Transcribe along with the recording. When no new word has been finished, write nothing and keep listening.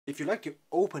If you like to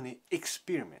openly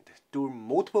experiment, do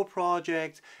multiple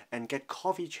projects, and get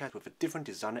coffee chats with a different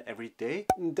designer every day,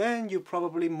 then you're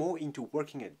probably more into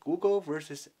working at Google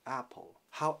versus Apple.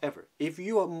 However, if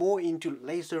you are more into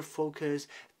laser focus,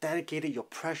 dedicated your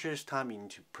precious time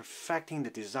into perfecting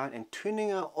the design and tuning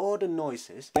out all the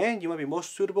noises, then you might be more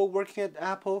suitable working at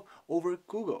Apple over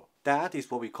Google. That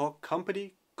is what we call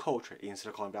company culture in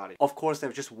Silicon Valley. Of course,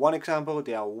 there's just one example.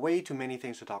 There are way too many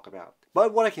things to talk about.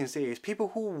 But what I can say is people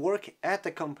who work at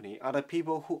the company are the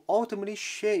people who ultimately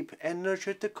shape and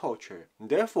nurture the culture.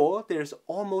 Therefore, there's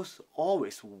almost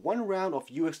always one round of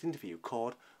UX interview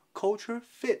called culture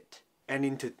fit. And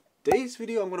in today's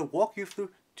video, I'm going to walk you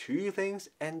through two things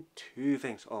and two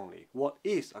things only. What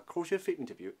is a culture fit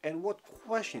interview and what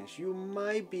questions you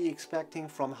might be expecting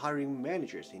from hiring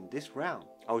managers in this round.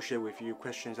 I'll share with you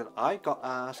questions that I got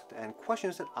asked and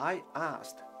questions that I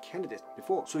asked candidates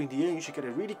before. So in the end, you should get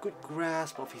a really good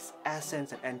grasp of his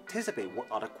essence and anticipate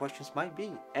what other questions might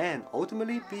be. And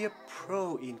ultimately be a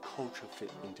pro in culture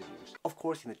fit interviews. Of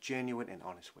course, in a genuine and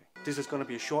honest way. This is going to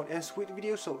be a short and sweet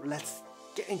video, so let's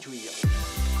get into it.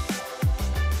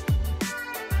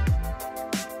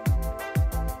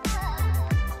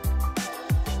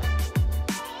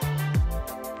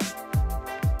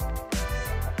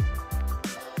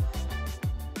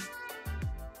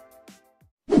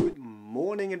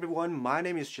 Morning everyone, my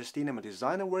name is Justine. I'm a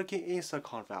designer working in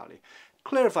Silicon Valley.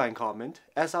 Clarifying comment,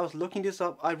 as I was looking this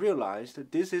up, I realized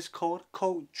that this is called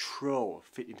cultural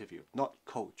fit interview, not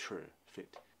culture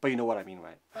fit. But you know what I mean,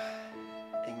 right?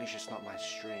 English is not my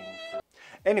strength.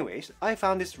 Anyways, I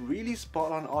found this really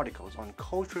spot-on articles on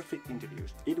cultural fit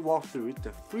interviews. It walked through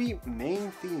the three main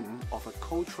themes of a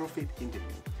cultural fit interview.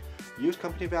 Use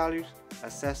company values,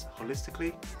 assess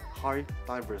holistically, hire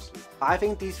diversely. I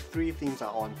think these three themes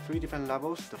are on three different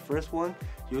levels. The first one,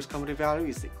 use company value,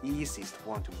 is the easiest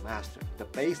one to master, the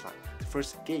baseline, the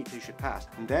first gate you should pass.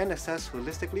 And then assess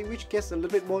holistically, which gets a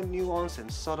little bit more nuanced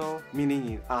and subtle,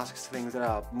 meaning it asks things that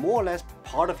are more or less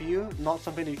part of you, not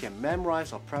something that you can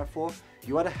memorize or prep for.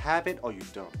 You either have it or you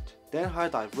don't. Then hire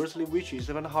diversely, which is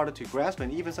even harder to grasp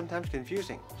and even sometimes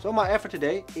confusing. So my effort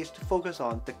today is to focus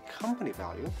on the company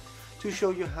value, to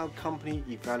show you how company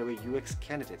evaluate UX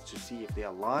candidates to see if they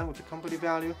align with the company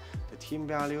value, the team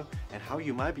value, and how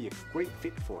you might be a great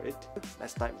fit for it.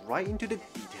 Let's dive right into the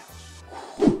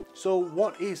details. So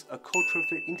what is a cultural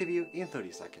fit interview in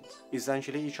 30 seconds?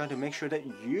 Essentially, you're trying to make sure that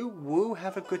you will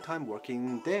have a good time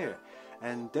working there,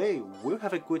 and they will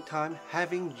have a good time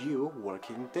having you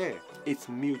working there. It's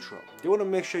mutual. They want to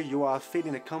make sure you are fit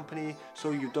in the company so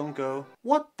you don't go,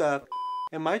 what the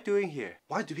am I doing here?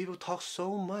 Why do people talk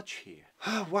so much here?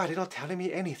 Why are they not telling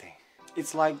me anything?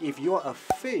 It's like if you're a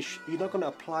fish, you're not going to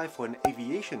apply for an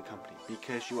aviation company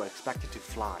because you are expected to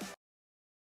fly.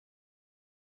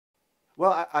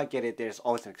 Well, I get it, there's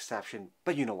always an exception,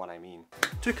 but you know what I mean.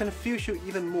 To confuse you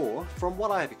even more, from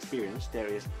what I have experienced, there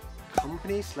is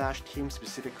company/team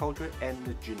specific culture and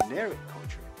the generic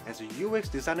culture. As a UX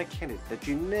designer candidate, the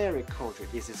generic culture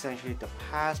is essentially the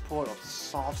passport of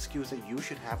soft skills that you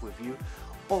should have with you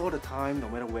all the time, no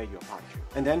matter where you apply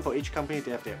to. And then for each company, they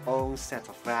have their own set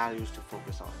of values to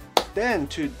focus on. Then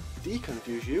to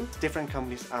deconfuse you, different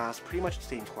companies ask pretty much the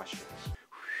same questions.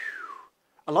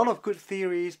 A lot of good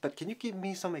theories, but can you give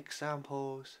me some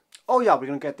examples? Oh yeah, we're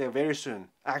gonna get there very soon.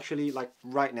 Actually, like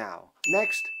right now.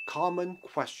 Next, common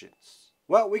questions.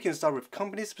 Well, we can start with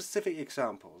company-specific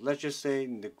example. Let's just say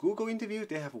in the Google interview,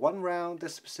 they have one round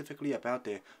that's specifically about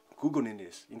their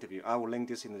Googleness interview. I will link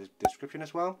this in the description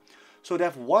as well. So they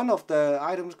have one of the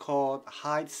items called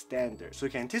high standard. So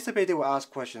you can anticipate they will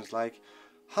ask questions like,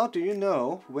 how do you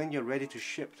know when you're ready to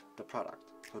ship the product?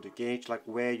 So to gauge like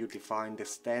where you define the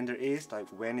standard is, like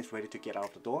when it's ready to get out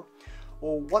of the door.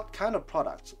 Or what kind of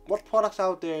products, what products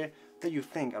out there that you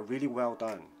think are really well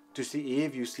done, to see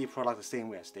if you see product the same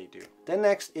way as they do. Then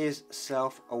next is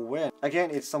self-aware. Again,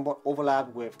 it's somewhat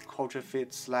overlapped with culture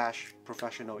fit /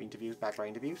 professional interviews,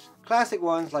 background interviews. Classic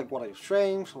ones like what are your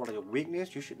strengths, what are your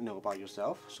weaknesses, you should know about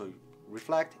yourself. So you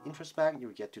reflect, introspect,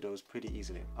 you get to those pretty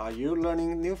easily. Are you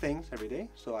learning new things every day?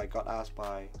 So I got asked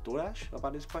by DoorDash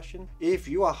about this question. If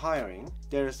you are hiring,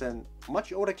 there's a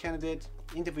much older candidate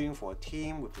interviewing for a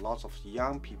team with lots of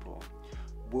young people.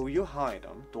 Will you hire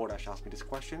them? DoorDash asked me this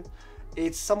question.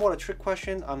 It's somewhat a trick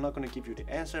question. I'm not going to give you the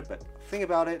answer, but think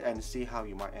about it and see how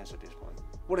you might answer this one.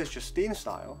 What is Justine's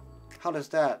style? How does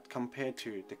that compare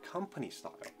to the company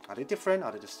style? Are they different?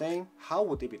 Are they the same? How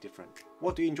would they be different?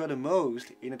 What do you enjoy the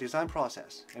most in the design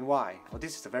process and why? Well,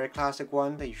 this is a very classic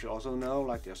one that you should also know,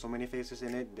 like there are so many phases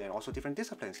in it. There are also different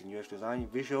disciplines in UX design: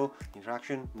 visual,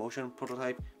 interaction, motion,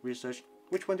 prototype, research,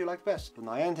 Which one do you like best? So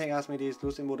Niantic asked me this,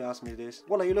 Lucid Mood asked me this.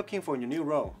 What are you looking for in your new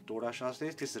role? DoorDash asked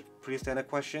this. This is a pretty standard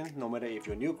question, no matter if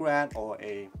you're a new grad or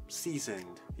a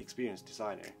seasoned, experienced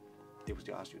designer. They will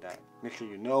still ask you that. Make sure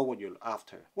you know what you're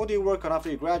after. What do you work on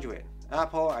after you graduate?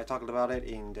 Apple, I talked about it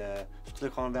in the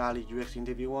Silicon Valley UX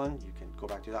interview one. You can go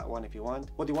back to that one if you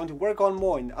want. What do you want to work on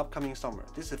more in the upcoming summer?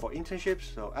 This is for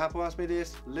internships, so Apple asked me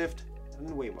this, Lyft, and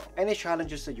Waymo. Any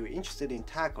challenges that you're interested in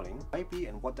tackling might be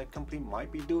and what that company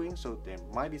might be doing, so there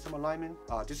might be some alignment.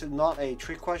 This is not a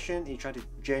trick question, you try to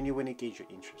genuinely gauge your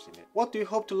interest in it. What do you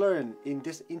hope to learn in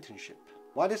this internship?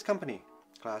 Why this company?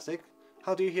 Classic.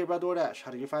 How do you hear about DoorDash?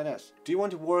 How did you find us? Do you want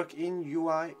to work in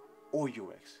UI or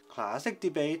UX? Classic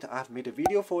debate. I've made a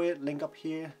video for it. Link up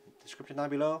here, description down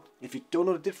below. If you don't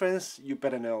know the difference, you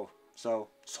better know. So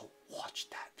watch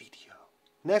that video.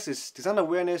 Next is design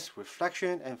awareness,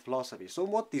 reflection, and philosophy. So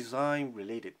more design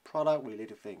related, product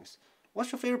related things.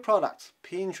 What's your favorite product?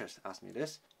 Pinterest asked me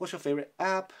this. What's your favorite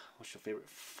app? What's your favorite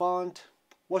font?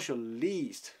 What's your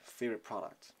least favorite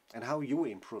product? And how you will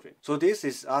improve it. So this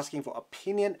is asking for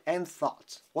opinion and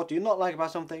thoughts. What do you not like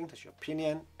about something? That's your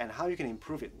opinion. And how you can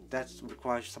improve it. That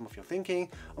requires some of your thinking.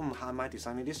 How am I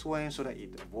designing this way so that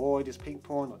it avoid this ping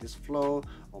pong or this flow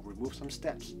or remove some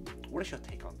steps? What is your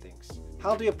take on things?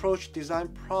 How do you approach design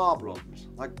problems?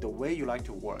 Like the way you like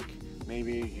to work.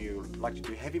 Maybe you like to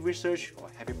do heavy research or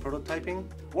heavy prototyping.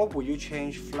 What will you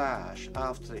change Flash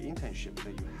after the internship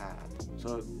that you had?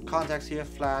 So context here,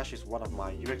 Flash is one of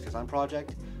my UX design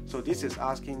projects. So this is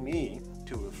asking me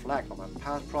to reflect on my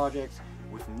past projects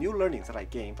with new learnings that I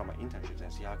gained from my internships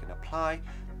and see how I can apply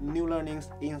new learnings,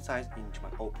 insights into my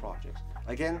old projects.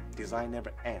 Again, design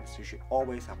never ends. You should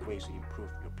always have ways to improve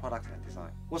your products and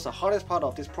design. What's the hardest part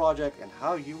of this project and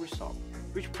how you resolve?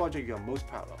 Which project you are most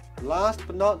proud of? Last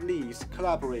but not least,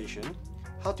 collaboration.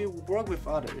 How do you work with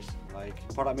others, like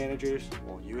product managers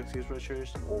or UX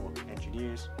researchers or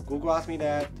engineers? Google asked me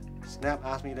that, Snap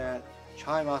asked me that,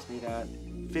 Chime asked me that,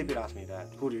 Fitbit asked me that.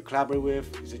 Who do you collaborate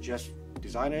with? Is it just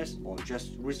designers or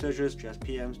just researchers, just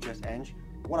PMs, just eng?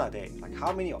 What are they? Like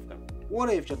how many of them? What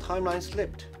if your timeline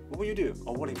slipped? What will you do?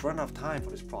 Or what if you run out of time for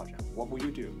this project? What will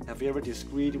you do? Have you ever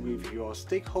disagreed with your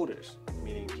stakeholders,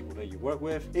 meaning people that you work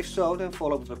with? If so, then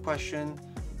follow up with the question,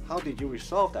 how did you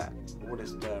resolve that? What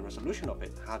is the resolution of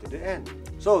it? How did it end?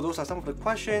 So those are some of the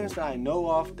questions that I know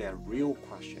of. They're real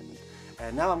questions.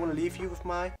 And now I'm going to leave you with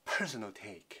my personal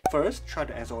take. First, try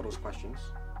to answer all those questions.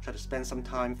 Try to spend some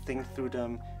time, think through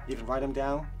them, even write them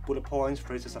down. Bullet points,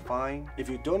 phrases are fine. If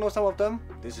you don't know some of them,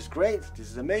 this is great,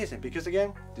 this is amazing, because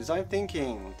again, design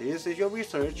thinking, this is your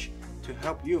research to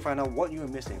help you find out what you are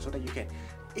missing so that you can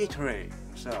iterate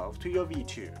yourself to your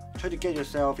V2. Try to get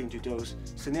yourself into those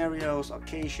scenarios,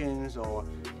 occasions, or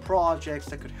projects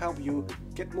that could help you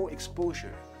get more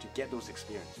exposure to get those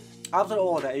experiences. After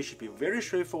all that, it should be very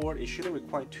straightforward. It shouldn't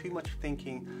require too much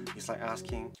thinking. It's like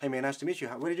asking, hey man, nice to meet you.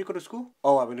 Where did you go to school?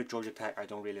 Oh, I went to Georgia Tech. I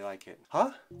don't really like it.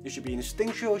 Huh? It should be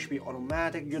instinctual. It should be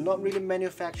automatic. You're not really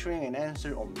manufacturing an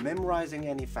answer or memorizing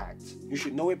any facts. You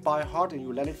should know it by heart and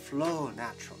you let it flow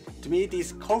naturally. To me,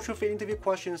 these cultural fit interview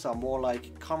questions are more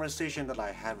like conversation that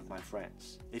I have with my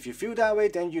friends. If you feel that way,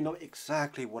 then you know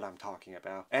exactly what I'm talking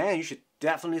about. And you should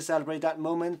definitely celebrate that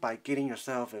moment by getting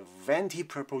yourself a venti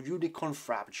purple unicorn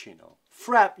frappuccino.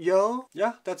 Frap, yo!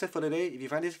 Yeah, that's it for today. If you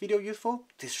find this video useful,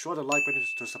 destroy the like button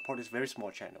to support this very small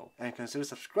channel. And consider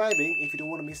subscribing if you don't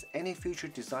want to miss any future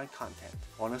design content.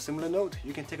 On a similar note,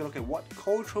 you can take a look at what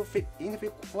cultural fit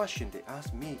interview question they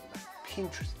asked me in my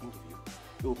Pinterest interview.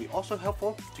 It will be also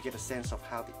helpful to get a sense of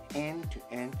how the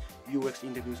end-to-end UX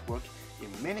interviews work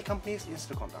in many companies in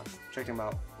Silicon Valley. Check them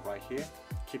out right here.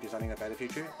 Keep designing a better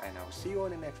future, and I will see you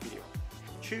on the next video.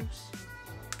 Cheers!